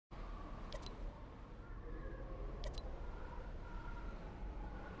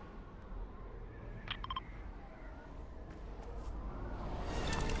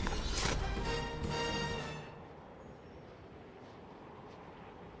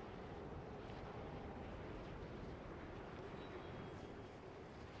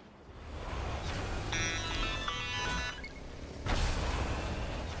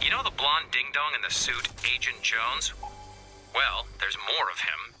ding-dong in the suit, Agent Jones? Well, there's more of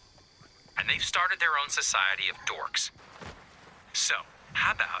him. And they've started their own society of dorks. So,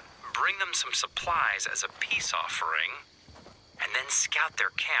 how about bring them some supplies as a peace offering, and then scout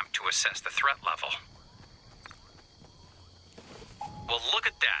their camp to assess the threat level? Well, look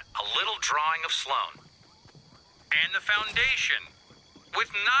at that. A little drawing of Sloan. And the Foundation,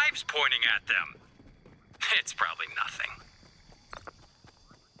 with knives pointing at them. It's probably nothing.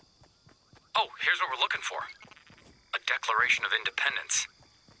 Oh, here's what we're looking for. A Declaration of Independence.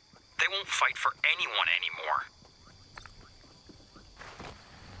 They won't fight for anyone anymore.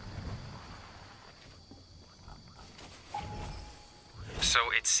 So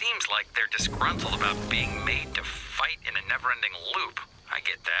it seems like they're disgruntled about being made to fight in a never-ending loop. I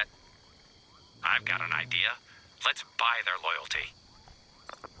get that. I've got an idea. Let's buy their loyalty.